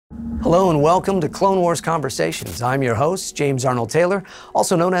Hello and welcome to Clone Wars Conversations. I'm your host, James Arnold Taylor,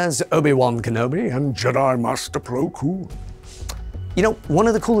 also known as Obi-Wan Kenobi and Jedi Master Plo Koon. You know, one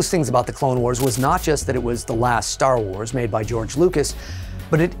of the coolest things about the Clone Wars was not just that it was the last Star Wars made by George Lucas,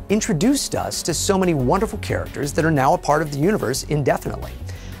 but it introduced us to so many wonderful characters that are now a part of the universe indefinitely.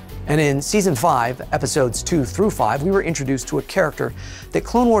 And in Season 5, Episodes 2 through 5, we were introduced to a character that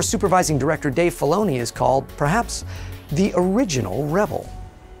Clone Wars supervising director Dave Filoni has called, perhaps, the original rebel.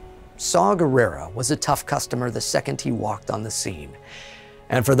 Saw Gerrera was a tough customer the second he walked on the scene.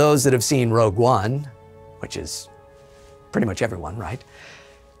 And for those that have seen Rogue One, which is pretty much everyone, right?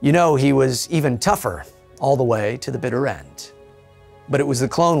 You know he was even tougher all the way to the bitter end. But it was the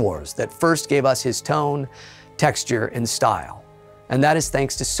Clone Wars that first gave us his tone, texture, and style. And that is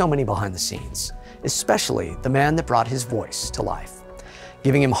thanks to so many behind the scenes, especially the man that brought his voice to life,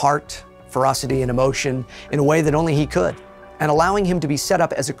 giving him heart, ferocity, and emotion in a way that only he could, and allowing him to be set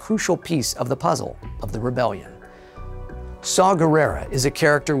up as a crucial piece of the puzzle of the rebellion. Saw Gerrera is a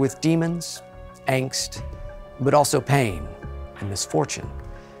character with demons, angst, but also pain and misfortune.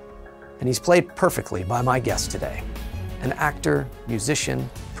 And he's played perfectly by my guest today, an actor, musician,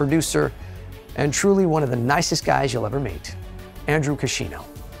 producer, and truly one of the nicest guys you'll ever meet, Andrew Kishino.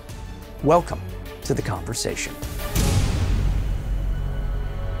 Welcome to the conversation.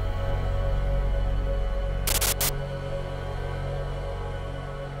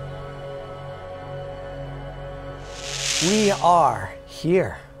 We are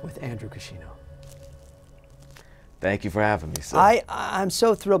here with Andrew Kishino. Thank you for having me, sir. I'm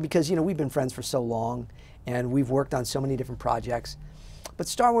so thrilled because, you know, we've been friends for so long and we've worked on so many different projects, but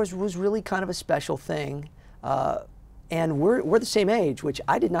Star Wars was really kind of a special thing. And we're the same age, which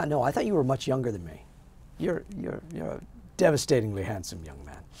I did not know. I thought you were much younger than me. You're a devastatingly handsome young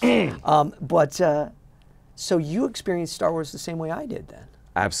man. So you experienced Star Wars the same way I did then?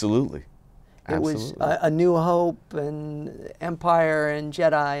 Absolutely. It was A New Hope and Empire and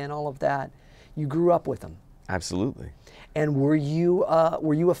Jedi and all of that. You grew up with them. Absolutely. And were you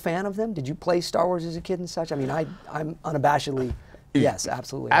a fan of them? Did you play Star Wars as a kid and such? I mean, I'm unabashedly, yes,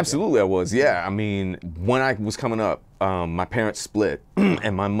 absolutely. Absolutely I was, yeah. I mean, when I was coming up, my parents split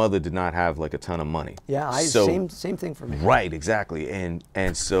and my mother did not have like a ton of money. Yeah, same thing for me. Right, exactly.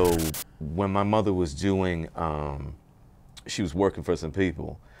 And so when my mother was doing, she was working for some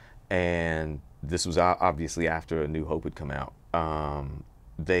people, and this was obviously after A New Hope had come out.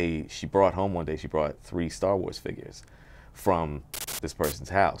 She brought home one day, she brought 3 Star Wars figures from this person's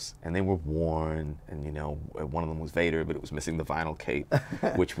house, and they were worn, and you know, one of them was Vader, but it was missing the vinyl cape,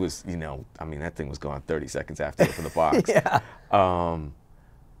 which was, you know, I mean, that thing was gone 30 seconds after it opened the box. Yeah.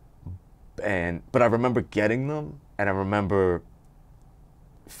 But I remember getting them, and I remember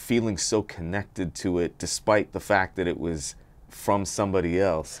feeling so connected to it, despite the fact that it was from somebody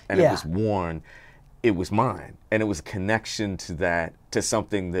else, and yeah. It was worn. It was mine, and it was a connection to that, to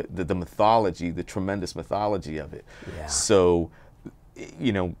something that the mythology, the tremendous mythology of it. Yeah. So,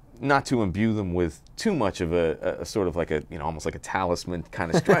 you know, not to imbue them with too much of a sort of like a, you know, almost like a talisman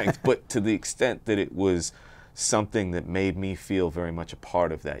kind of strength, but to the extent that it was something that made me feel very much a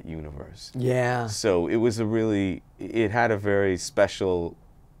part of that universe. Yeah. So it was it had a very special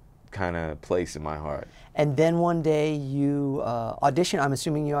kind of place in my heart. And then one day you auditioned. I'm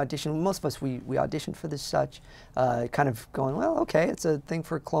assuming you auditioned. Most of us, we auditioned for this such, kind of going, well, okay, it's a thing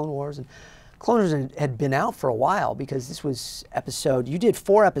for Clone Wars. And Clone Wars had been out for a while because this was you did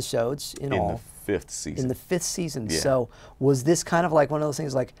 4 episodes in all. In the 5th season. In the 5th season. Yeah. So was this kind of like one of those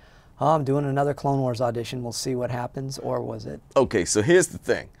things like, oh, I'm doing another Clone Wars audition, we'll see what happens, or was it? Okay, so here's the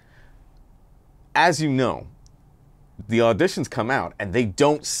thing. As you know, the auditions come out and they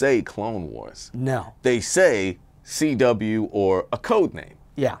don't say Clone Wars. No. They say CW or a code name.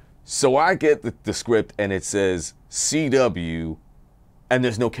 Yeah. So I get the script and it says CW and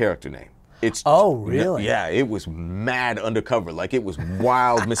there's no character name. Oh, really? Yeah, it was mad undercover. Like, it was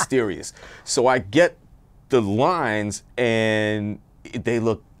wild, mysterious. So I get the lines and they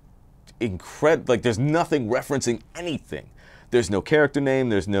look incredible. Like, there's nothing referencing anything. There's no character name,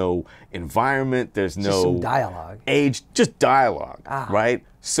 there's no environment, there's no just some dialogue. Age, just dialogue, Ah. right?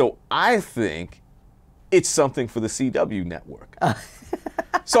 So I think it's something for the CW network.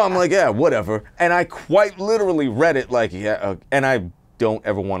 So I'm like, yeah, whatever. And I quite literally read it like, yeah, and I don't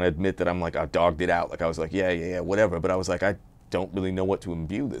ever want to admit that I'm like, I dogged it out. Like, I was like, yeah, whatever. But I was like, I don't really know what to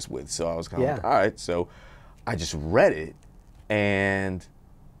imbue this with. So I was kind of like, all right. So I just read it and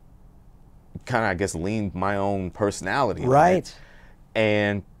kind of, I guess, leaned my own personality on it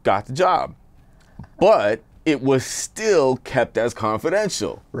and got the job. But it was still kept as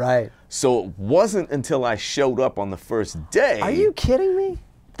confidential. Right. So it wasn't until I showed up on the first day. Are you kidding me?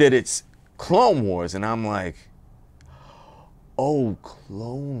 that it's Clone Wars, and I'm like, oh,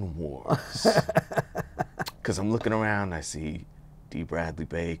 Clone Wars. Because I'm looking around, I see D. Bradley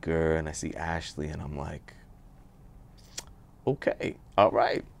Baker, and I see Ashley, and I'm like, okay, all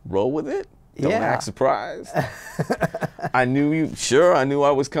right, roll with it. Don't act surprised. I knew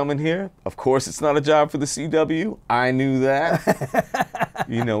I was coming here. Of course, it's not a job for the CW. I knew that.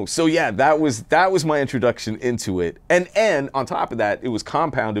 You know, so yeah, that was my introduction into it. And on top of that, it was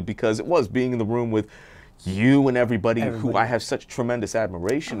compounded because it was being in the room with you and everybody who I have such tremendous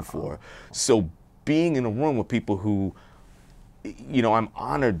admiration for. So being in a room with people who, you know, I'm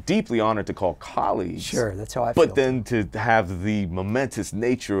honored, deeply honored to call colleagues. Sure, that's how I feel. But then to have the momentous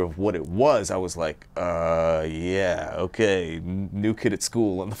nature of what it was, I was like, yeah, okay, new kid at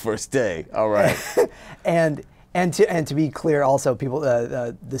school on the first day. All right. and to be clear, also, people,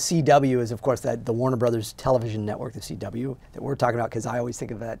 the CW is, of course, the Warner Brothers television network, the CW, that we're talking about, because I always think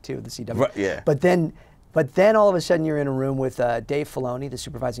of that too, the CW. Right, yeah. But then all of a sudden you're in a room with Dave Filoni, the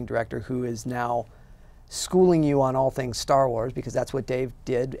supervising director, who is now schooling you on all things Star Wars, because that's what Dave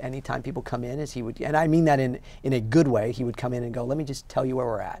did anytime people come in, is he would, and I mean that in a good way, he would come in and go, let me just tell you where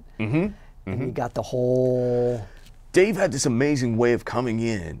we're at. And he got the whole... Dave had this amazing way of coming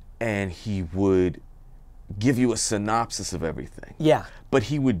in, and he would give you a synopsis of everything. Yeah. But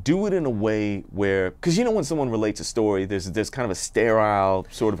he would do it in a way where, because you know when someone relates a story, there's kind of a sterile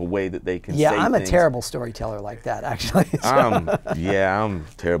sort of a way that they can say I'm things. A terrible storyteller like that, actually. Yeah, I'm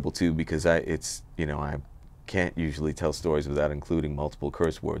terrible too, because you know, I can't usually tell stories without including multiple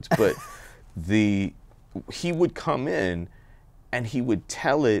curse words. But he would come in and he would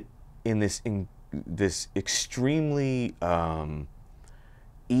tell it in this extremely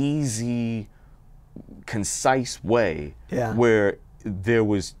easy, concise way, where there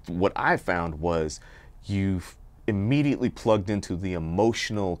was, what I found was, you've immediately plugged into the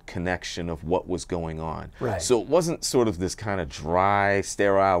emotional connection of what was going on. Right. So it wasn't sort of this kind of dry,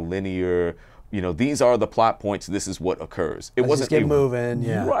 sterile, linear, you know, these are the plot points, this is what occurs. It wasn't just get moving,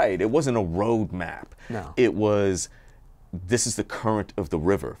 Right, it wasn't a road map. No. It was, this is the current of the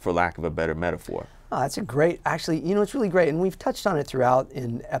river, for lack of a better metaphor. Oh, that's a great, actually, you know, it's really great, and we've touched on it throughout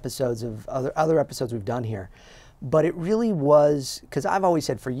in episodes of other episodes we've done here. But it really was, because I've always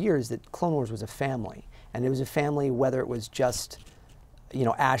said for years that Clone Wars was a family. And it was a family, whether it was just, you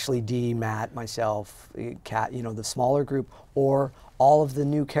know, Ashley, Dee, Matt, myself, Kat, you know, the smaller group, or all of the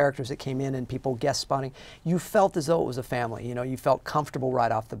new characters that came in and people guest spotting. You felt as though it was a family. You know, you felt comfortable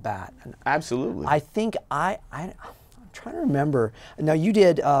right off the bat. And absolutely. I think I'm trying to remember. Now, you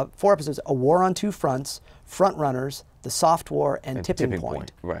did 4 episodes: A War on Two Fronts, Front Runners, The Soft War, and Tipping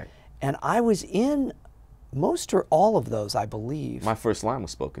Point. Right. And I was in most or all of those, I believe. My first line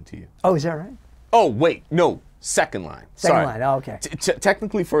was spoken to you. Oh, is that right? Oh, wait, no, second line. Second line, oh, okay.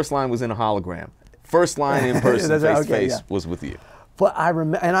 Technically, first line was in a hologram. First line in person, face-to-face, was with you. But I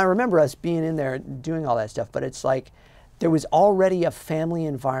remember us being in there doing all that stuff, but it's like there was already a family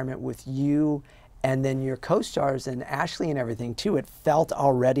environment with you and then your co-stars and Ashley and everything too. It felt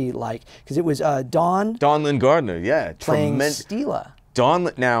already like, because it was Dawn Lynn Gardner, yeah. Playing Steela.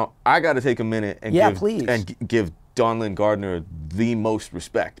 Now, I got to take a minute and give Dawn Lynn Gardner the most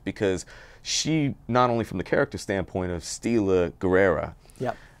respect, because she, not only from the character standpoint of Steela Gerrera,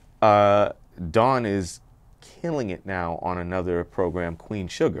 Dawn is killing it now on another program, Queen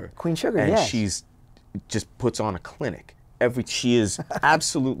Sugar. Queen Sugar, and yes. she's just puts on a clinic. She is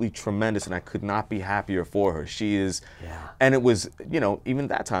absolutely tremendous, and I could not be happier for her. She is, and it was, you know, even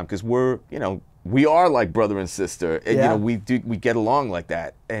that time, because we're, you know, we are like brother and sister, and you know, we get along like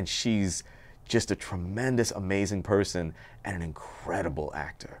that, and she's just a tremendous, amazing person and an incredible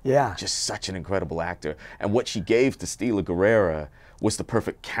actor. Yeah. Just such an incredible actor. And what she gave to Steela Gerrera was the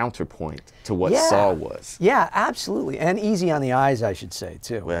perfect counterpoint to what Saul was. Yeah, absolutely. And easy on the eyes, I should say,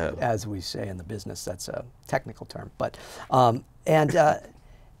 too. Well, as we say in the business, that's a technical term. But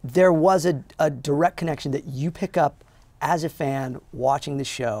there was a direct connection that you pick up as a fan watching the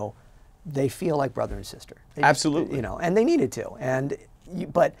show. They feel like brother and sister. Absolutely. You know, and they needed to. And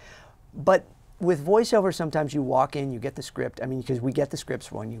but with voiceover, sometimes you walk in, you get the script. I mean, because we get the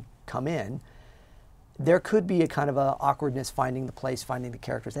scripts when you come in. There could be a kind of a awkwardness finding the place, finding the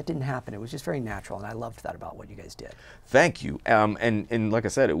characters. That didn't happen. It was just very natural, and I loved that about what you guys did. Thank you. And like I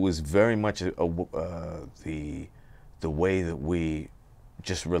said, it was very much the way that we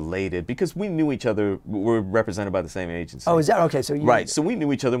just related, because we knew each other. We're represented by the same agency. Oh, is that okay? So right. So we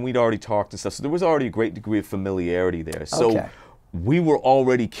knew each other, and we'd already talked and stuff. So there was already a great degree of familiarity there. So we were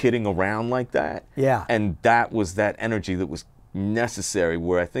already kidding around like that. Yeah. And that was that energy that was necessary,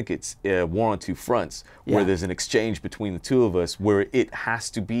 where I think it's War on Two Fronts, where there's an exchange between the two of us where it has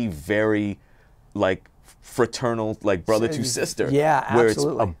to be very like fraternal, like brother to sister. Yeah, where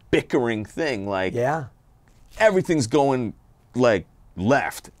absolutely. it's a bickering thing, like Yeah. everything's going like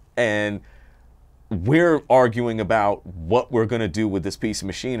left, and we're arguing about what we're gonna do with this piece of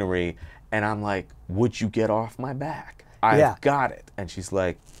machinery, and I'm like, would you get off my back? I've got it. And she's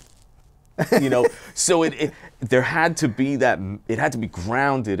like, you know, so there had to be that, it had to be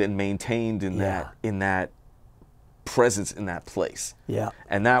grounded and maintained in that presence, in that place. Yeah.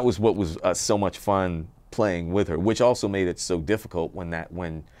 And that was what was so much fun playing with her, which also made it so difficult when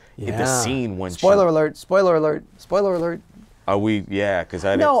the scene when spoiler alert, spoiler alert, spoiler alert. Are we? Yeah, because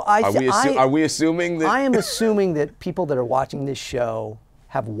I No, didn't. Are we assuming that? I am assuming that people that are watching this show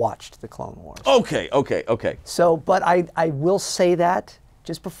have watched the Clone Wars. Okay. So, but I will say that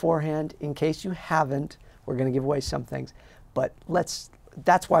just beforehand, in case you haven't, we're going to give away some things, but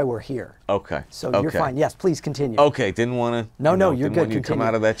that's why we're here. Okay. So you're fine. Yes, please continue. Okay, didn't want to. No, you're good. When you come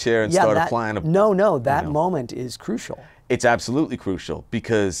out of that chair and start applying a. No, that moment is crucial. It's absolutely crucial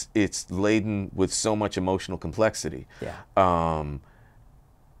because it's laden with so much emotional complexity. Yeah.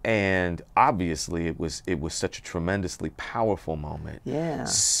 And obviously it was such a tremendously powerful moment. Yeah.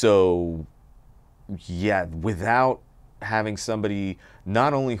 So yeah, without having somebody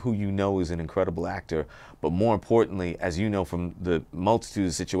not only who you know is an incredible actor, but more importantly, as you know from the multitude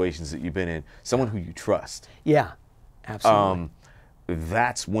of situations that you've been in, someone who you trust. Yeah, absolutely.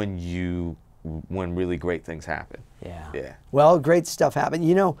 That's when really great things happen. Yeah. Yeah. Well, great stuff happened.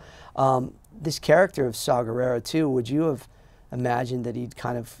 You know, this character of Saw Gerrera too, would you have imagined that he'd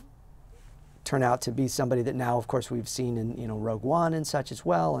kind of turn out to be somebody that now, of course, we've seen in, you know, Rogue One and such as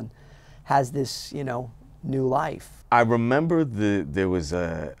well, and has this, you know, new life? I remember there was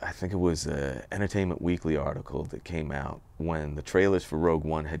I think it was a Entertainment Weekly article that came out when the trailers for Rogue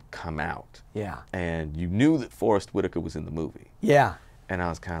One had come out. Yeah. And you knew that Forrest Whitaker was in the movie. Yeah. And I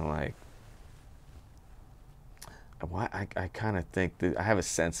was kind of like, I kind of think that I have a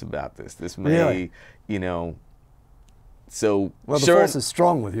sense about this. This may, really? You know, so. Well, the force is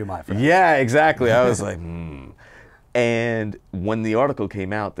strong with you, my friend. Yeah, exactly. I was like, And when the article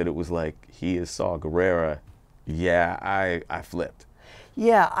came out that it was like, he is Saw Gerrera, yeah, I flipped.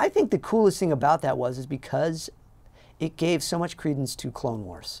 Yeah, I think the coolest thing about that is because it gave so much credence to Clone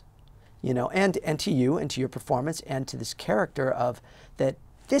Wars, you know, and to you and to your performance and to this character of that.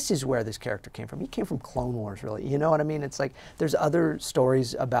 This is where this character came from. He came from Clone Wars, really. You know what I mean? It's like there's other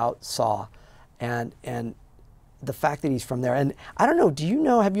stories about Saw, and the fact that he's from there. And I don't know. Do you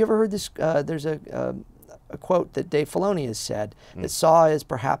know? Have you ever heard this? There's a quote that Dave Filoni has said that Saw is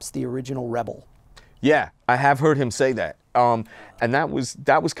perhaps the original rebel. Yeah, I have heard him say that. And that was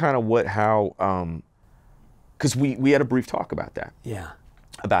kind of how because we had a brief talk about that. Yeah.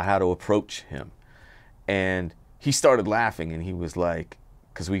 About how to approach him, and he started laughing, and he was like.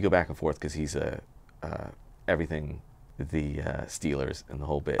 Because we go back and forth because he's everything, the Steelers and the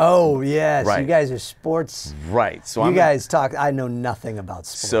whole bit. Oh, yes. Right. You guys are sports. Right. So you guys talk. I know nothing about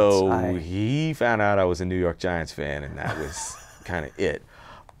sports. So he found out I was a New York Giants fan, and that was kind of it.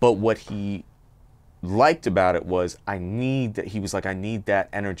 But what he liked about it was I need that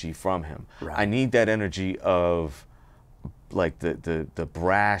energy from him. Right. I need that energy of like the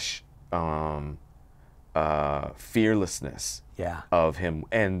brash fearlessness of him,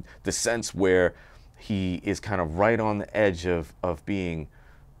 and the sense where he is kind of right on the edge of being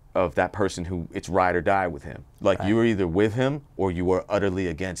that person who it's ride or die with him. Like you are either with him or you are utterly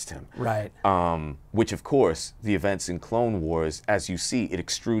against him. Right. Which of course the events in Clone Wars, as you see, it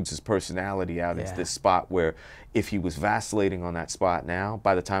extrudes his personality out into this spot where if he was vacillating on that spot now,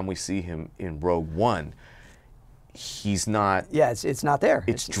 by the time we see him in Rogue One, he's not. Yeah, it's not there.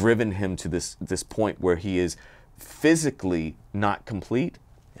 It's driven him to this point where he is physically not complete,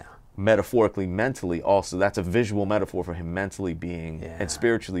 metaphorically, mentally also. That's a visual metaphor for him mentally being and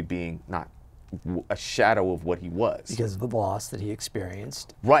spiritually being not a shadow of what he was. Because of the loss that he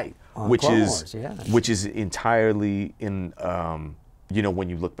experienced. Right, which Clone Wars, which is entirely in, you know, when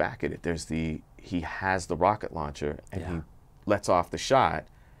you look back at it, he has the rocket launcher and he lets off the shot,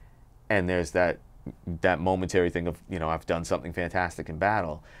 and there's that momentary thing of, you know, I've done something fantastic in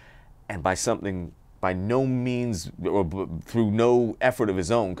battle, and by no means or through no effort of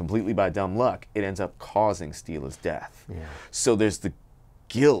his own, completely by dumb luck, it ends up causing Steela's death. Yeah. So there's the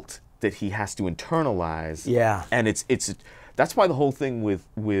guilt that he has to internalize. Yeah. And that's why the whole thing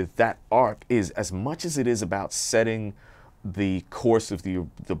with that arc is, as much as it is about setting the course of the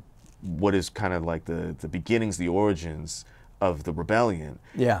what is kind of like the beginnings, the origins of the rebellion.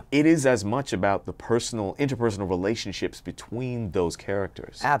 Yeah. It is as much about the interpersonal relationships between those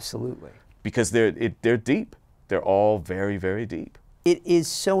characters. Absolutely. Because they're deep. They're all very, very deep. It is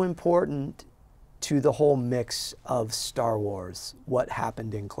so important to the whole mix of Star Wars, what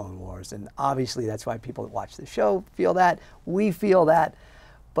happened in Clone Wars. And obviously that's why people that watch the show feel that. We feel that.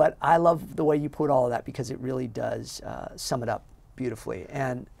 But I love the way you put all of that because it really does sum it up beautifully.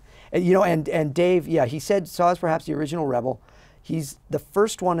 And you know, and Dave, yeah, he said Saw is perhaps the original rebel. He's the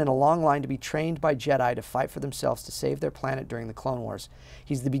first one in a long line to be trained by Jedi to fight for themselves to save their planet during the Clone Wars.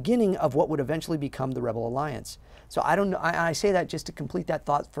 He's the beginning of what would eventually become the Rebel Alliance. So I don't know, I say that just to complete that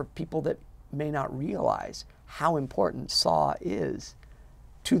thought for people that may not realize how important Saw is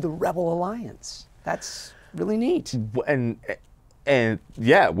to the Rebel Alliance. That's really neat. And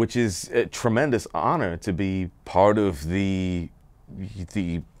yeah, which is a tremendous honor to be part of the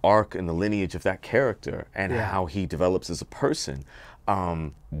arc and the lineage of that character and how he develops as a person.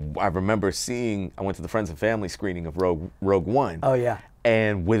 I remember I went to the Friends and Family screening of Rogue One. Oh yeah.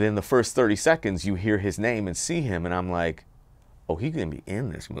 And within the first 30 seconds, you hear his name and see him, and I'm like, oh, he's gonna be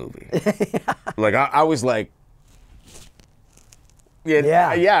in this movie. Like I was like,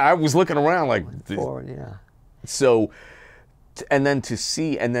 I was looking around like, So, and then to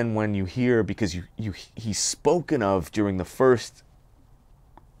see, and then when you hear, because he's spoken of during the first,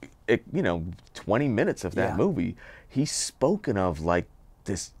 20 minutes of that movie, he's spoken of like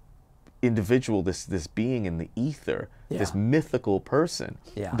this individual, this being in the ether, this mythical person.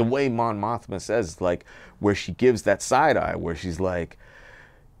 Yeah. The way Mon Mothma says, like, where she gives that side eye, where she's like,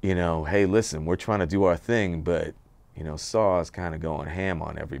 hey, listen, we're trying to do our thing, but Saw is kind of going ham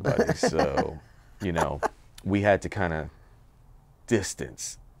on everybody, so we had to kind of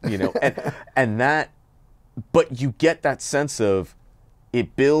distance, and that, but you get that sense of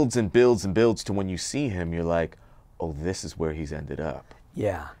it builds and builds and builds to when you see him, you're like, oh, this is where he's ended up.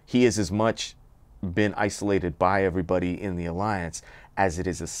 Yeah. He has as much been isolated by everybody in the Alliance as it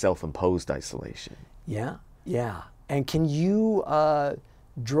is a self-imposed isolation. Yeah, yeah. And can you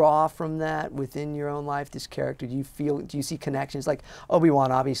draw from that within your own life, this character? Do you see connections? Like Obi-Wan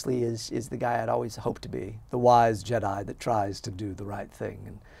obviously is the guy I'd always hoped to be, the wise Jedi that tries to do the right thing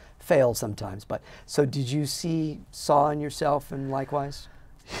and fails sometimes. But so did you see Saw in yourself and likewise?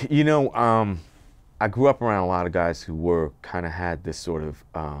 I grew up around a lot of guys who had this sort of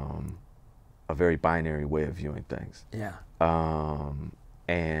a very binary way of viewing things. Yeah.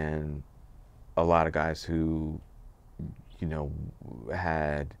 And a lot of guys who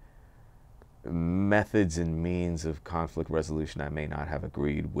had methods and means of conflict resolution I may not have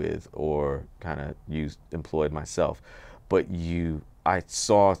agreed with or kind of employed myself. But I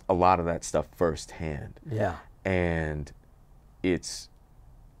saw a lot of that stuff firsthand. Yeah. And it's,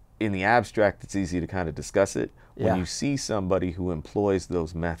 in the abstract, it's easy to kind of discuss it. When you see somebody who employs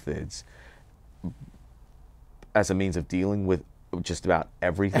those methods as a means of dealing with just about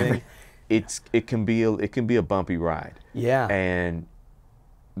everything, it can be a bumpy ride. Yeah. And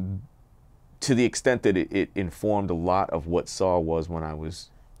to the extent that it informed a lot of what Saw was when I was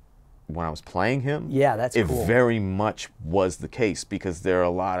playing him. Yeah, that's cool. It very much was the case, because there are a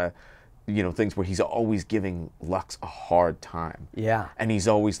lot of things where he's always giving Lux a hard time. Yeah. And he's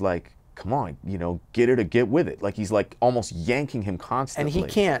always like, come on, get it or get with it. Like he's like almost yanking him constantly. And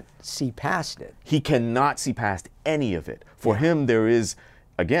he can't see past it. He cannot see past any of it. For him, there is,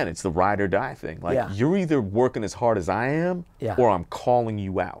 again, it's the ride or die thing. Like you're either working as hard as I am or I'm calling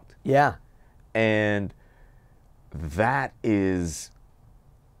you out. Yeah. And that is,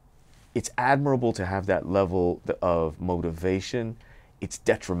 it's admirable to have that level of motivation. It's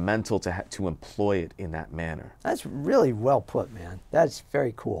detrimental to employ it in that manner. That's really well put, man. That's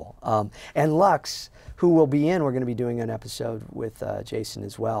very cool. And Lux, who will be in, we're going to be doing an episode with Jason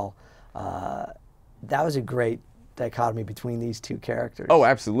as well. That was a great dichotomy between these two characters. Oh,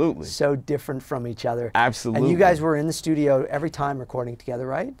 absolutely. So different from each other. Absolutely. And you guys were in the studio every time recording together,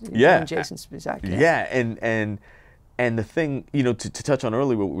 right? Yeah. And Jason Spizak. Yeah, and the thing, to touch on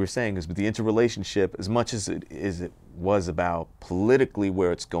earlier what we were saying is with the interrelationship, as much as it was about politically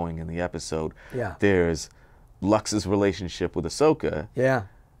where it's going in the episode, there's Lux's relationship with Ahsoka. Yeah.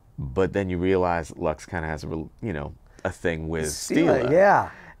 But then you realize Lux kind of has a thing with Steela.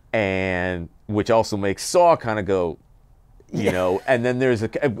 Yeah. And which also makes Saw kind of go, and then there's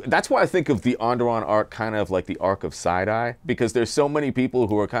that's why I think of the Onderon arc kind of like the arc of side-eye, because there's so many people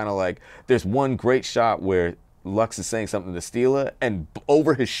who are kind of like, there's one great shot where Lux is saying something to Steela, and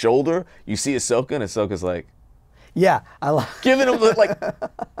over his shoulder, you see Ahsoka, and Ahsoka's like, yeah, giving him like,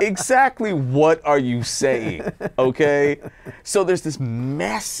 exactly what are you saying, okay? So there's this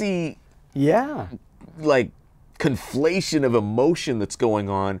messy, like, conflation of emotion that's going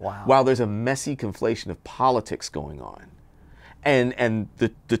on, Wow. while there's a messy conflation of politics going on. And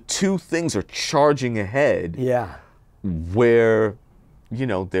the two things are charging ahead, Yeah. where, you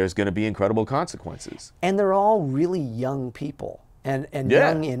know, there's going to be incredible consequences. And they're all really young people, and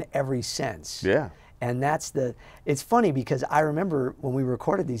Yeah. young in every sense. Yeah. And it's funny because I remember when we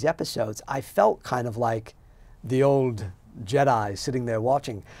recorded these episodes, I felt kind of like the old Jedi sitting there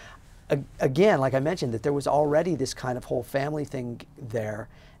watching. Again, like I mentioned, that there was already this kind of whole family thing there.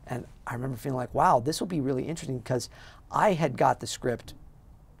 And I remember feeling like, wow, this will be really interesting, because I had got the script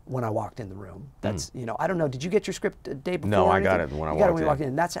when I walked in the room. That's, you know, I don't know, did you get your script a day before? No, or I got anything? it when I You got it walked when you in. walked in.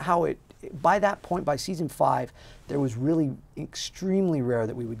 And that's how by that point, by season 5, there was really extremely rare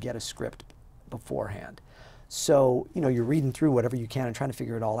that we would get a script beforehand. So, you know, you're reading through whatever you can and trying to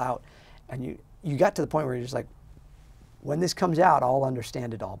figure it all out. And you got to the point where you're just like, when this comes out, I'll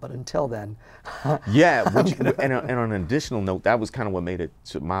understand it all. But until then, Yeah, and on an additional note, that was kind of what made it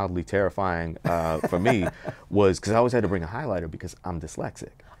mildly terrifying for me, was because I always had to bring a highlighter because I'm dyslexic.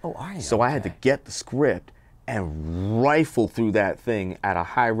 oh, are you? So I had to get the script and rifle through that thing at a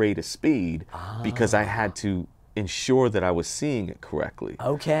high rate of speed, because I had to ensure that I was seeing it correctly.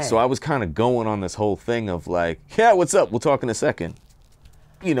 Okay. So I was kind of going on this whole thing of like, yeah, what's up? We'll talk in a second.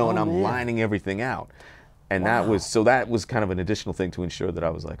 You know, and I'm man. lining everything out. And that was kind of an additional thing to ensure that I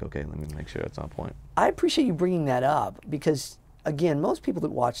was like, okay, let me make sure it's on point. I appreciate you bringing that up, because, again, most people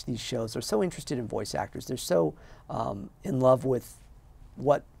that watch these shows are so interested in voice actors. They're so in love with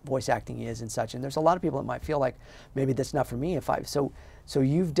what voice acting is and such. And there's a lot of people that might feel like, maybe that's not for me. So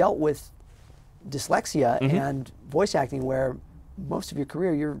you've dealt with dyslexia and voice acting, where most of your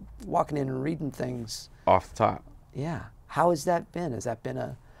career you're walking in and reading things Off the top. Yeah. How has that been? Has that been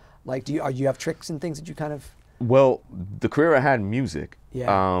a, like, do you have tricks and things that you kind of? Well, the career I had in music,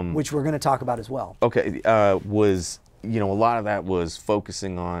 which we're going to talk about as well. okay, was, you know, a lot of that was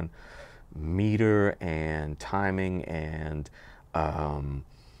focusing on meter and timing and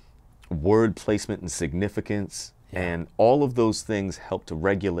word placement and significance, and all of those things helped to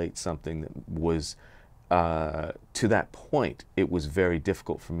regulate something that was, to that point, it was very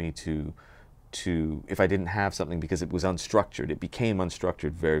difficult for me to if I didn't have something, because it was unstructured. It became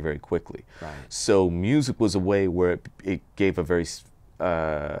unstructured very, very quickly. Right. So music was a way where it gave a very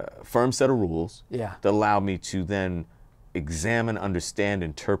firm set of rules Yeah. that allowed me to then examine, understand,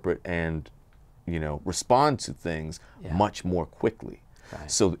 interpret, and, you know, respond to things much more quickly. Right.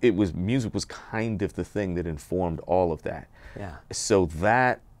 So music was kind of the thing that informed all of that. Yeah. So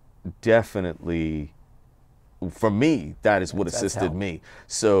that definitely, for me, that is what That's assisted helped. me.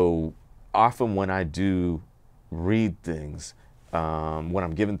 So often when I do read things, when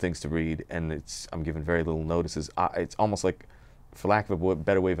I'm given things to read and I'm given very little notices, it's almost like, for lack of a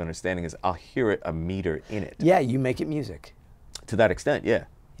better way of understanding, is I'll hear a meter in it. Yeah, you make it music. To that extent, yeah.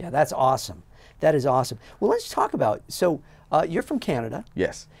 Yeah, that's awesome. That is awesome. Well, let's talk about, so you're from Canada.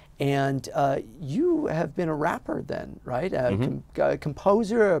 Yes. And you have been a rapper then, right? A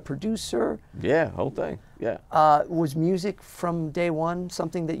composer, a producer. Yeah, whole thing, yeah. Was music from day one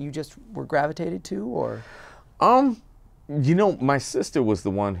something that you just were gravitated to, or? You know, my sister was the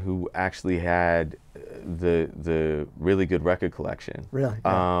one who actually had the really good record collection. Really?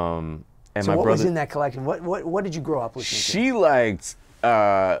 And So my what brother, was in that collection? What did you grow up listening to? she liked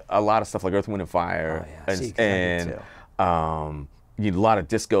a lot of stuff like Earth, Wind, and Fire, Oh, yeah. See, 'cause I did too. You know, a lot of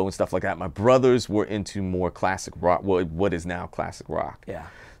disco and stuff like that. My brothers were into more classic rock, what is now classic rock. Yeah.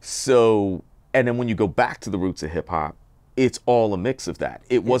 So, and then when you go back to the roots of hip hop, it's all a mix of that.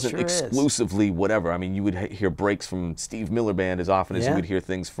 It wasn't sure is. exclusively whatever. I mean, you would hear breaks from Steve Miller Band as often as you Yeah. would hear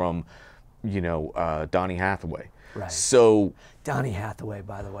things from, you know, Donny Hathaway. Right. So, Donny Hathaway,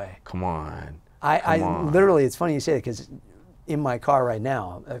 by the way. come on. I Come on. literally, it's funny you say it, because in my car right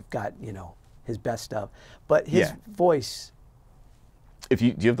now, I've got, you know, his best stuff. But his Yeah. voice, Do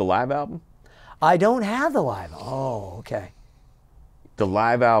you have the live album? I don't have the live. Oh, okay. The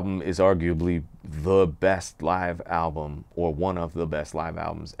live album is arguably the best live album, or one of the best live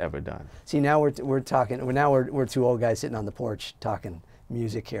albums ever done. See, now we're talking. We're two old guys sitting on the porch talking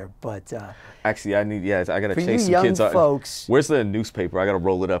music here. But Actually, I gotta for you chase some young kids out. folks, Where's the newspaper? I gotta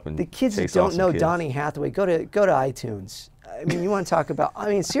roll it up and the kids that chase off don't some know kids. Donny Hathaway, go to iTunes. I mean, you want to talk about? I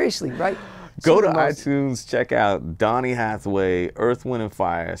mean, seriously, right? Go Some to of the most- iTunes, check out Donny Hathaway, Earth, Wind, and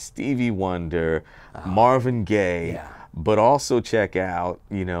Fire, Stevie Wonder, Marvin Gaye, yeah. but also check out,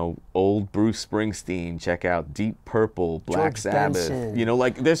 you know, old Bruce Springsteen, check out Deep Purple, Black George Sabbath. Benson. You know,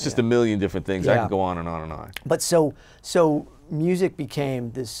 like there's just a million different things. I Yeah. can go on and on and on. But so music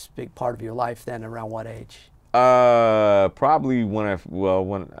became this big part of your life then around what age? Probably when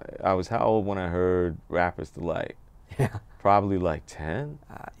I was how old when I heard Rapper's Delight? Yeah. Probably like 10.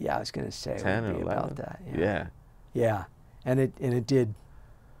 Yeah, I was gonna say 10 it would or be 11. about that. Yeah. Yeah, and it did.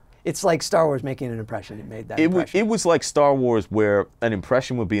 It's like Star Wars making an impression. It made that impression. It was like Star Wars, where an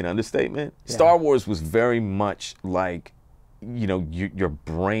impression would be an understatement. Yeah. Star Wars was very much like, you know, your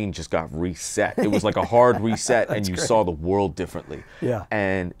brain just got reset. It was like a hard reset, and you saw the world differently. Yeah.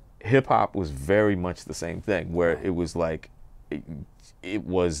 And hip hop was very much the same thing, where it was like, it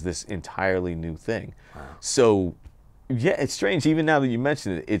was this entirely new thing. Wow. So, yeah, it's strange. Even now that you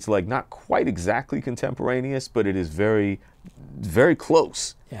mention it, it's like not quite exactly contemporaneous, but it is very, very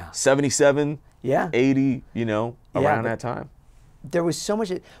close. Yeah. 77, Yeah. 80, you know, around that time. There was so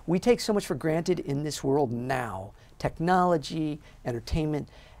much. We take so much for granted in this world now. Technology, entertainment,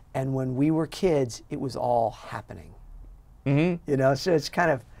 and when we were kids, it was all happening. Mm-hmm. You know, so it's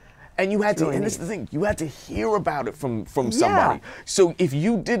kind of. And you had to, really and this is the thing, you had to hear about it from somebody. Yeah. So if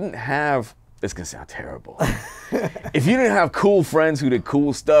you didn't have, it's gonna sound terrible. If you didn't have cool friends who did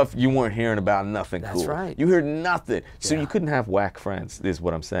cool stuff, you weren't hearing about nothing cool. That's right. You heard nothing. So you couldn't have whack friends, is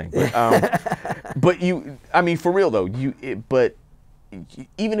what I'm saying. But, but you, I mean, for real though, but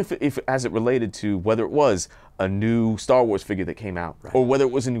even if as it related to whether it was a new Star Wars figure that came out, or whether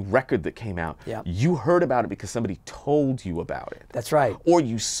it was a new record that came out, you heard about it because somebody told you about it. That's right. Or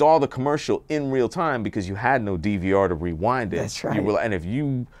you saw the commercial in real time because you had no DVR to rewind it. That's right. And if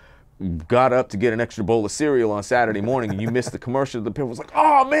you got up to get an extra bowl of cereal on Saturday morning and you missed the commercial, the people was like,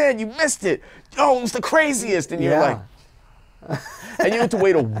 "Oh man, you missed it! Oh, it was the craziest!" And you're like, and you had to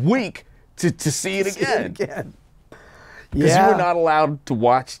wait a week to see it again. Because you were not allowed to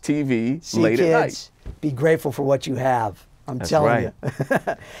watch TV late at night. Be grateful for what you have. I'm telling you.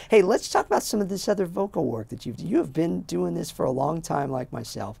 Hey, let's talk about some of this other vocal work that you have been doing this for a long time, like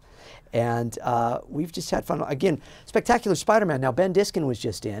myself, and we've just had fun. Again, Spectacular Spider-Man. Now Ben Diskin was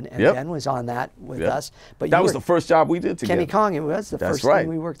just in, and Ben was on that with us. But that was the first job we did together. Kenny Kong. It was the first thing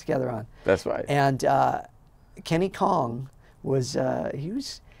we worked together on. That's right. And Kenny Kong was he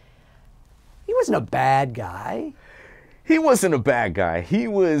wasn't a bad guy. He wasn't a bad guy. He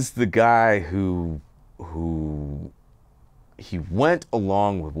was the guy who he went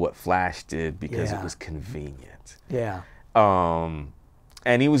along with what Flash did because it was convenient. Yeah.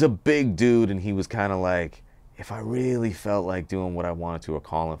 And he was a big dude, and he was kind of like, if I really felt like doing what I wanted to or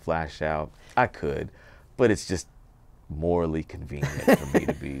calling Flash out, I could, but it's just morally convenient for me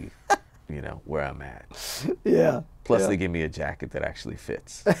to be, you know, where I'm at. Yeah. Plus, they give me a jacket that actually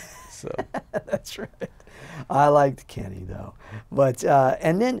fits. So that's right. I liked Kenny though, but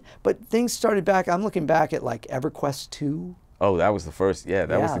but things started back. I'm looking back at like EverQuest 2. Oh, that was the first. Yeah,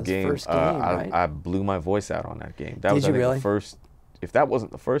 that was the game. First game, right? I blew my voice out on that game. That was you really? The first. If that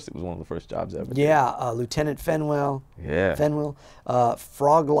wasn't the first, it was one of the first jobs ever. Yeah, Lieutenant Fenwell. Yeah. Fenwell,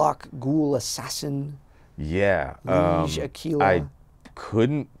 Froglock Ghoul Assassin. Yeah. Liege Aquila. I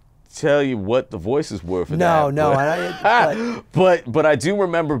couldn't tell you what the voices were for that. No, but I do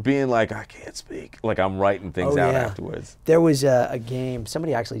remember being like, I can't speak. Like I'm writing things out afterwards. There was a game,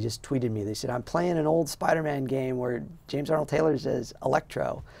 somebody actually just tweeted me. They said, I'm playing an old Spider-Man game where James Arnold Taylor says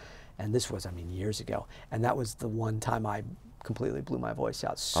Electro. And this was, I mean, years ago. And that was the one time I completely blew my voice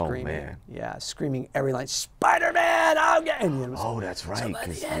out screaming. Oh, man. Yeah, screaming every line, Spider-Man, I'm getting. Oh, that's right. So by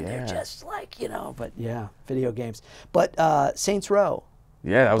the end, they're just like, you know, but yeah, video games. But Saints Row.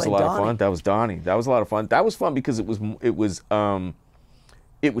 Yeah, that was a lot of fun. That was Donnie. That was a lot of fun. That was fun because it was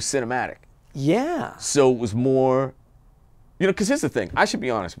cinematic. Yeah. So it was more, you know, because here's the thing. I should be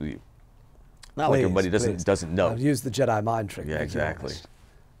honest with you. Not like everybody doesn't know. I've used the Jedi mind trick. Yeah, exactly.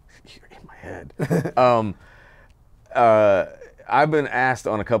 You're in my head. I've been asked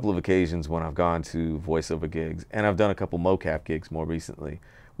on a couple of occasions when I've gone to voiceover gigs, and I've done a couple mocap gigs more recently,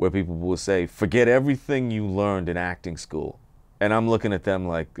 where people will say, "Forget everything you learned in acting school." And I'm looking at them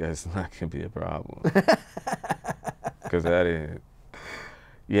like, that's not going to be a problem. Because that is,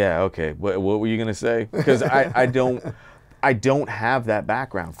 yeah, okay. What were you going to say? Because I don't have that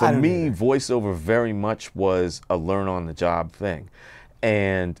background. For me, voiceover very much was a learn-on-the-job thing.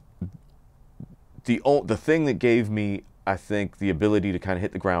 And the thing that gave me, I think, the ability to kind of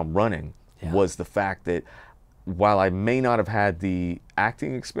hit the ground running was the fact that while I may not have had the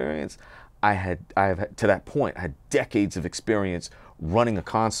acting experience, I have to that point, I had decades of experience running a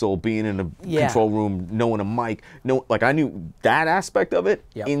console, being in a control room, knowing a mic. Like I knew that aspect of it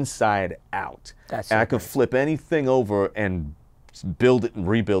inside out. And I could flip anything over and build it and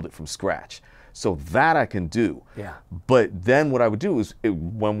rebuild it from scratch. So that I can do. Yeah. But then what I would do is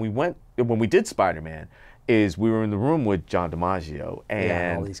when we did Spider-Man, is we were in the room with John DiMaggio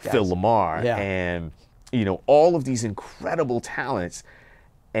and Phil LaMarr and you know, all of these incredible talents,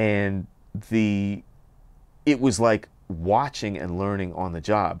 and it was like watching and learning on the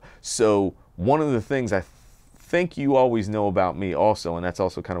job. So one of the things I think you always know about me also, and that's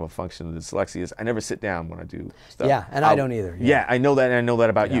also kind of a function of the dyslexia, is I never sit down when I do stuff. Yeah, and I don't either. Yeah, I know that, and I know that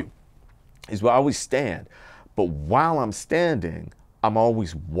about you. Is I always stand, but while I'm standing, I'm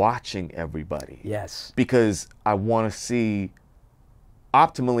always watching everybody. Yes. Because I want to see,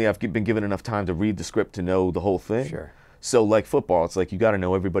 optimally, I've been given enough time to read the script to know the whole thing. Sure. So like football, it's like you got to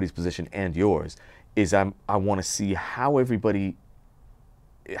know everybody's position and yours. I want to see how everybody,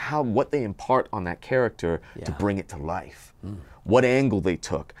 what they impart on that character to bring it to life. What angle they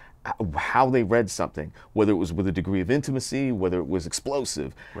took, how they read something, whether it was with a degree of intimacy, whether it was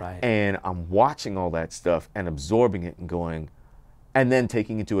explosive. Right. And I'm watching all that stuff and absorbing it and going, and then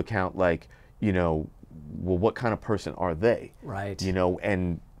taking into account, like, you know, well, what kind of person are they? Right. You know,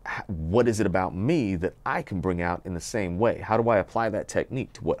 and what is it about me that I can bring out in the same way? How do I apply that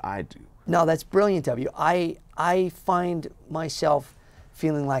technique to what I do? No, that's brilliant of you. I find myself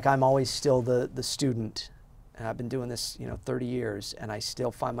feeling like I'm always still the student. And I've been doing this, you know, 30 years, and I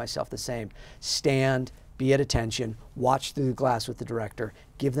still find myself the same. Stand, be at attention, watch through the glass with the director,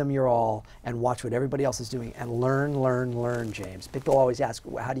 give them your all, and watch what everybody else is doing, and learn, James. People always ask,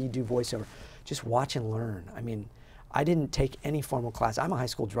 how do you do voiceover? Just watch and learn. I mean, I didn't take any formal class. I'm a high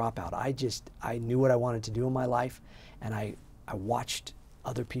school dropout. I knew what I wanted to do in my life, and I watched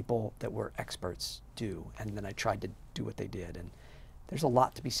other people that were experts do, and then I tried to do what they did, and there's a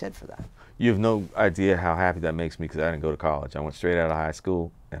lot to be said for that. You have no idea how happy that makes me, because I didn't go to college. I went straight out of high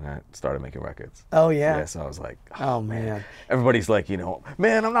school and I started making records. Oh yeah? Yeah, so I was like, oh man. Everybody's like, you know,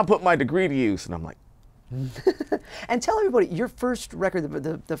 man, I'm not putting my degree to use. And I'm like. And tell everybody, your first record,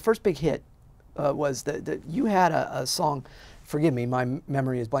 the first big hit was you had a song. Forgive me, my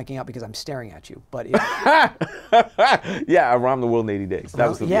memory is blanking out because I'm staring at you. But yeah, Around the World in 80 Days. That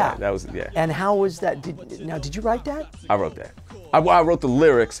was the yeah. And how was that? Did you write that? I wrote that. I wrote the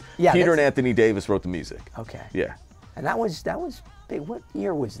lyrics. Yeah, Peter and Anthony Davis wrote the music. Okay. Yeah. And that was big. What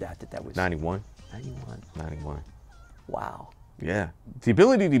year was that? That was 91. 91. 91. Wow. Yeah. The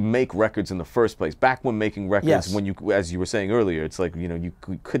ability to make records in the first place, back when making records, when you, as you were saying earlier, it's like, you know, you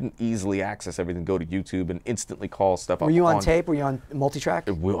couldn't easily access everything, go to YouTube and instantly call stuff up. Were you on tape? Were you on multi-track?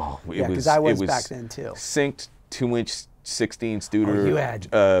 Yeah, because I was back then too. Synced 2-inch 16 Studer you had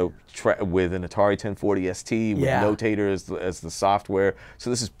with an Atari 1040 ST with Notator as the software. So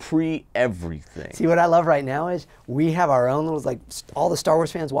this is pre-everything. See, what I love right now is we have our own little, like, all the Star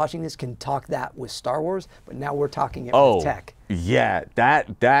Wars fans watching this can talk that with Star Wars, but now we're talking it with tech. Yeah,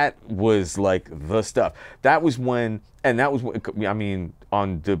 that was like the stuff. That was when, and that was, I mean,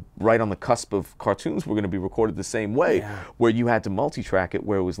 right on the cusp of cartoons were going to be recorded the same way, where you had to multi-track it,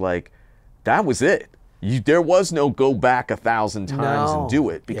 where it was like, that was it. There was no go back 1,000 times and do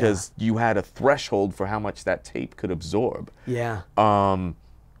it, because you had a threshold for how much that tape could absorb. Yeah. And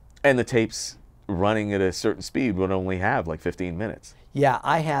the tapes running at a certain speed would only have like 15 minutes. Yeah,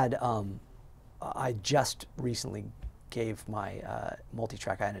 I just recently gave my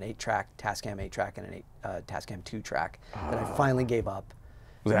multi-track. I had an 8-track Tascam 8-track and an Tascam 2-track that I finally gave up.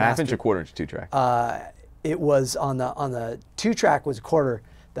 Was it half-inch or quarter-inch 2-track? It was on the 2-track was a quarter.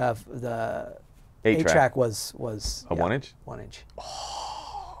 The 8-track was a 1-inch? 1-inch.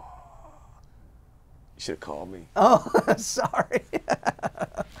 Oh, you should have called me. Oh, sorry.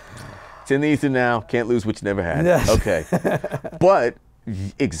 It's in the ether now. Can't lose what you never had. Yes. Okay. But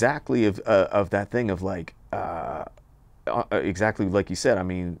exactly of that thing of like, exactly like you said, I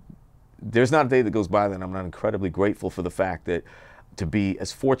mean, there's not a day that goes by that I'm not incredibly grateful for the fact that to be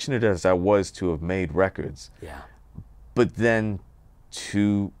as fortunate as I was to have made records. Yeah. But then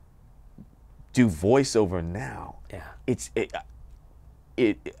to do voiceover now. Yeah.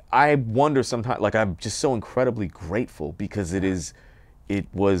 I wonder sometimes, like, I'm just so incredibly grateful, because it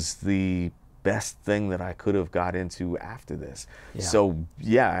was the best thing that I could have got into after this. Yeah. So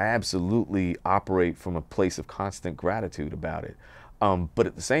yeah, I absolutely operate from a place of constant gratitude about it. But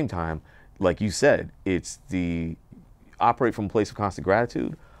at the same time, like you said, it's operate from a place of constant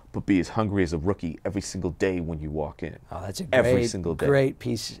gratitude, but be as hungry as a rookie every single day when you walk in. Oh, that's a great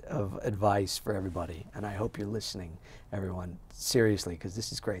piece of advice for everybody. And I hope you're listening, everyone, seriously, because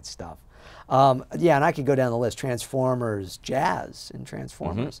this is great stuff. Yeah, and I could go down the list. Transformers, jazz in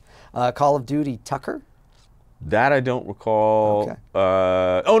Transformers. Call of Duty, Tucker? That I don't recall. Okay.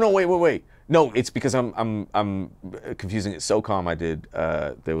 Oh, no, wait. No, it's because I'm confusing it. SOCOM I did,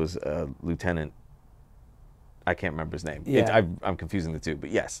 there was a lieutenant I can't remember his name. Yeah. I'm confusing the two,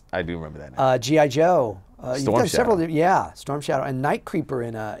 but yes, I do remember that name. G.I. Joe. You've Storm done Shadow. several, yeah, Storm Shadow, and Night Creeper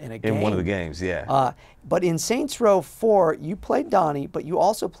in a game. In one of the games, yeah. But in Saints Row 4, you played Donnie, but you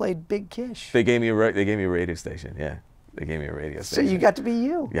also played Big Kish. They gave me a radio station, yeah. They gave me a radio So station. you got to be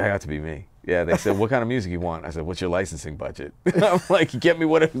you. Yeah, I got to be me. Yeah, they said, what kind of music you want? I said, what's your licensing budget? I'm like, get me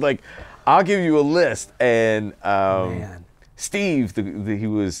whatever, like, I'll give you a list. And Man. Steve, he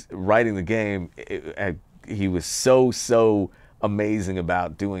was writing the game, he was so amazing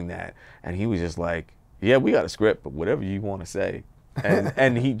about doing that. And he was just like, yeah, we got a script, but whatever you want to say.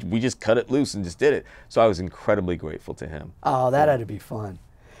 And we just cut it loose and just did it. So I was incredibly grateful to him. Oh, that had to be fun.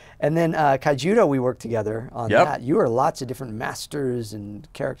 And then Kaijudo, we worked together on that. You were lots of different masters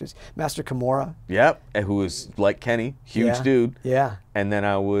and characters. Master Kimura. Yep, and who was like Kenny, huge dude. Yeah. And then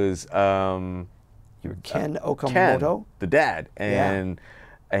I was You were Ken Okamoto. Ken, the dad, and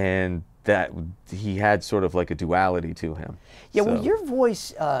that he had sort of like a duality to him. Yeah, So- well, your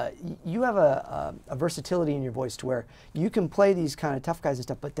voice, you have a versatility in your voice to where you can play these kind of tough guys and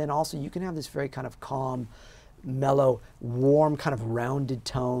stuff, but then also you can have this very kind of calm, mellow, warm, kind of rounded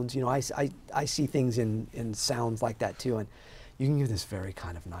tones. You know, I see things in sounds like that too, and you can give this very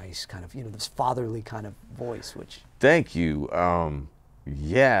kind of nice, kind of, you know, this fatherly kind of voice, which... Thank you.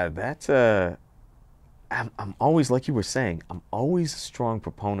 Yeah, that's I'm always, like you were saying, I'm always a strong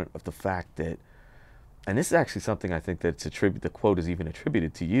proponent of the fact that, and this is actually something I think that's the quote is even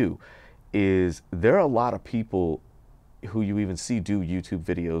attributed to you, is there are a lot of people who you even see do YouTube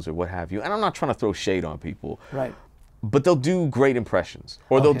videos or what have you, and I'm not trying to throw shade on people, Right. but they'll do great impressions,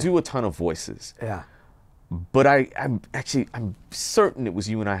 or they'll do a ton of voices. Yeah. But I'm certain it was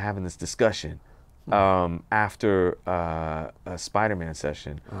you and I having this discussion after a Spider-Man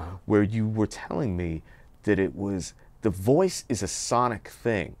session where you were telling me that the voice is a sonic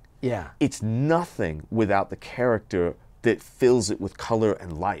thing. Yeah. It's nothing without the character that fills it with color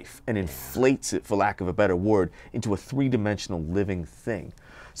and life and inflates it, for lack of a better word, into a three-dimensional living thing.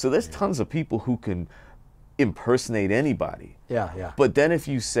 So there's tons of people who can impersonate anybody. Yeah, yeah. But then if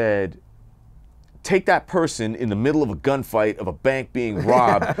you said, take that person in the middle of a gunfight of a bank being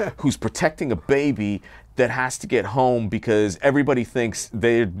robbed who's protecting a baby that has to get home because everybody thinks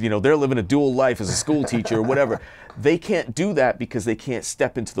they're living a dual life as a school teacher or whatever. They can't do that because they can't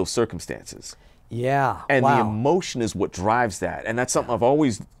step into those circumstances. Yeah. And wow. the emotion is what drives that. And that's something I've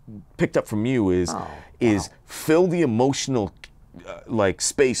always picked up from you is fill the emotional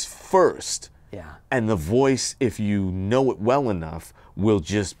space first. Yeah. And the voice, if you know it well enough, will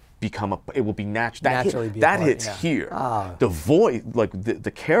just become it will be natural. That hits here. Oh. The voice, like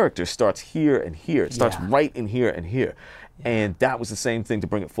the character starts here and here. It starts right in here and here. And that was the same thing, to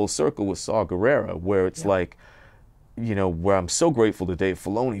bring it full circle, with Saw Gerrera, where it's like, you know, where I'm so grateful to Dave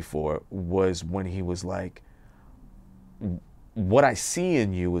Filoni for was when he was like, what I see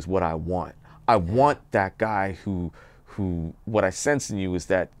in you is what I want. I want that guy who what I sense in you is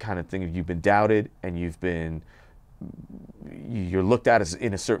that kind of thing. You've been doubted and you're looked at as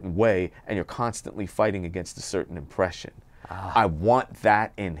in a certain way, and you're constantly fighting against a certain impression. I want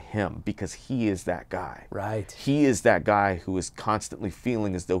that in him because he is that guy. Right. He is that guy who is constantly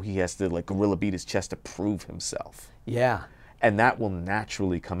feeling as though he has to like gorilla beat his chest to prove himself. Yeah. And that will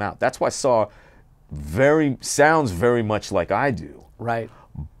naturally come out. That's why Saw sounds very much like I do. Right.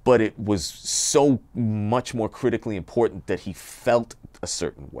 But it was so much more critically important that he felt a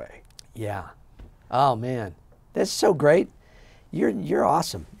certain way. Yeah. Oh man, that's so great. You're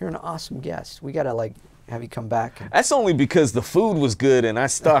awesome. You're an awesome guest. We gotta have you come back. That's only because the food was good and I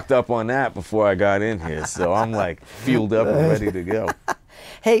stocked up on that before I got in here. So I'm like fueled up and ready to go.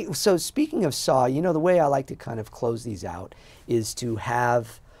 Hey, so speaking of Saw, you know, the way I like to kind of close these out is to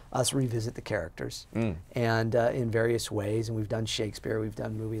have us revisit the characters and in various ways. And we've done Shakespeare, we've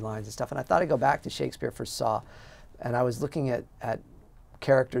done movie lines and stuff. And I thought I'd go back to Shakespeare for Saw. And I was looking at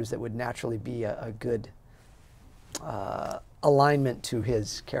characters that would naturally be a good alignment to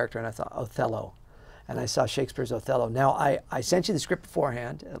his character. And I thought Othello. And I saw Shakespeare's Othello. Now, I sent you the script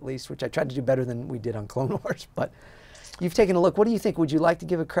beforehand, at least, which I tried to do better than we did on Clone Wars. But you've taken a look. What do you think? Would you like to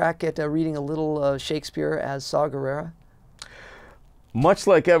give a crack at reading a little Shakespeare as Saw Gerrera? Much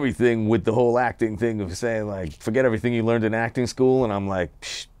like everything with the whole acting thing of saying, like, forget everything you learned in acting school. And I'm like,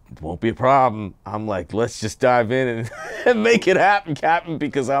 psh, won't be a problem. I'm like, let's just dive in and make it happen, Captain,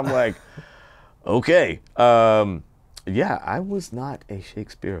 because I'm like, okay. Yeah, I was not a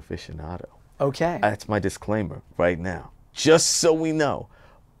Shakespeare aficionado. Okay. That's my disclaimer right now, just so we know.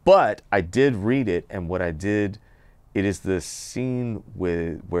 But I did read it, and what I did, it is the scene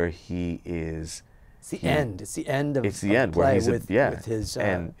where he is It's the end. It's the end of, it's the end where he's with his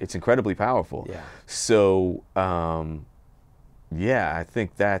and it's incredibly powerful. Yeah. So yeah, I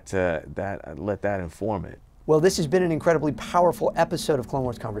think that let that inform it. Well, this has been an incredibly powerful episode of Clone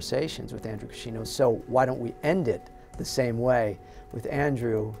Wars Conversations with Andrew Kishino. So why don't we end it the same way with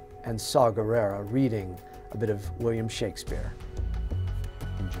Andrew and Saw Gerrera reading a bit of William Shakespeare.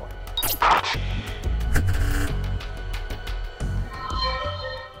 Enjoy.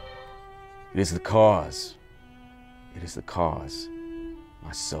 It is the cause. It is the cause.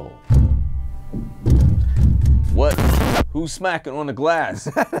 My soul. What? Who's smacking on the glass?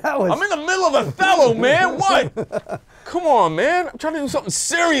 I'm in the middle of Othello, man. What? Come on, man. I'm trying to do something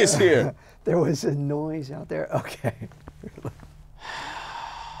serious here. There was a noise out there. Okay.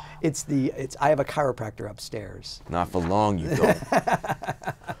 I have a chiropractor upstairs. Not for long, you don't.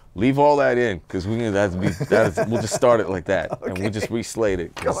 Leave all that in, because we'll just start it like that, okay. And we'll just reslate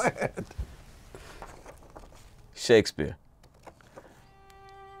it. Go ahead. Shakespeare.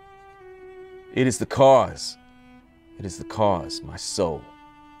 It is the cause. It is the cause, my soul.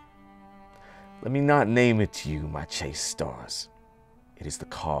 Let me not name it to you, my chaste stars. It is the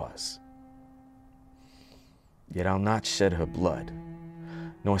cause. Yet I'll not shed her blood,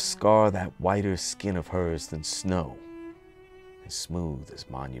 nor scar that whiter skin of hers than snow, as smooth as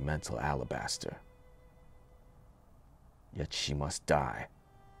monumental alabaster. Yet she must die,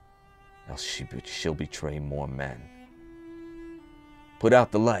 else she'll betray more men. Put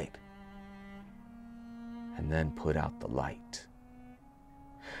out the light, and then put out the light.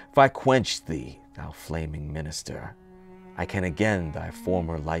 If I quench thee, thou flaming minister, I can again thy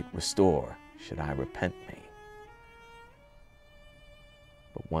former light restore, should I repent me.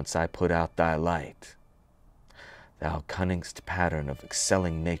 But once I put out thy light, thou cunningst pattern of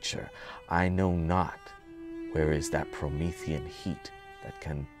excelling nature, I know not where is that Promethean heat that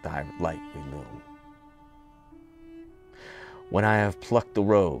can thy light relume. When I have plucked the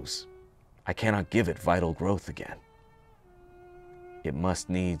rose, I cannot give it vital growth again. It must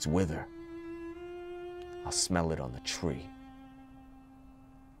needs wither. I'll smell it on the tree.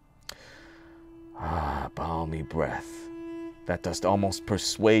 Ah, balmy breath, that dost almost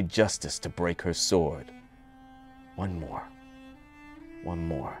persuade justice to break her sword. One more, one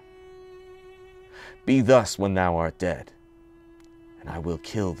more. Be thus when thou art dead, and I will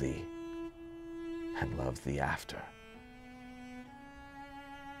kill thee and love thee after.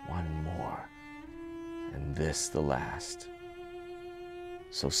 One more, and this the last.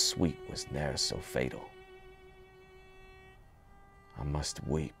 So sweet was ne'er so fatal. I must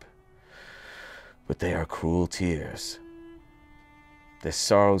weep, but they are cruel tears. This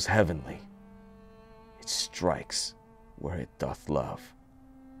sorrow's heavenly, it strikes where it doth love.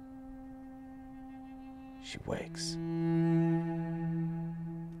 She wakes.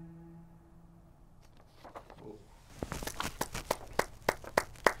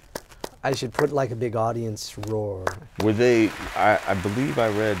 I should put like a big audience roar. Were they, I believe I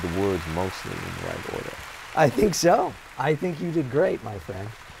read the words mostly in the right order. I think so. I think you did great, my friend.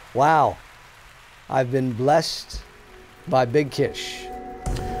 Wow. I've been blessed by Big Kish.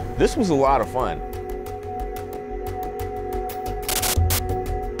 This was a lot of fun.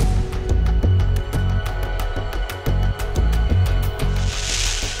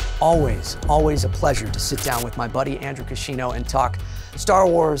 Always, always a pleasure to sit down with my buddy Andrew Kishino and talk Star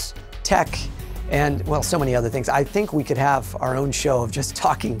Wars, tech, and, well, so many other things. I think we could have our own show of just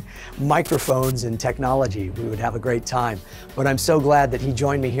talking microphones and technology. We would have a great time. But I'm so glad that he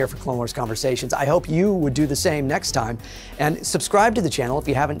joined me here for Clone Wars Conversations. I hope you would do the same next time. And subscribe to the channel if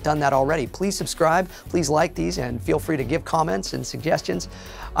you haven't done that already. Please subscribe, please like these, and feel free to give comments and suggestions.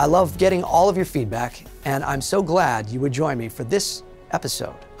 I love getting all of your feedback, and I'm so glad you would join me for this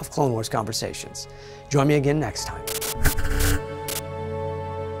episode of Clone Wars Conversations. Join me again next time.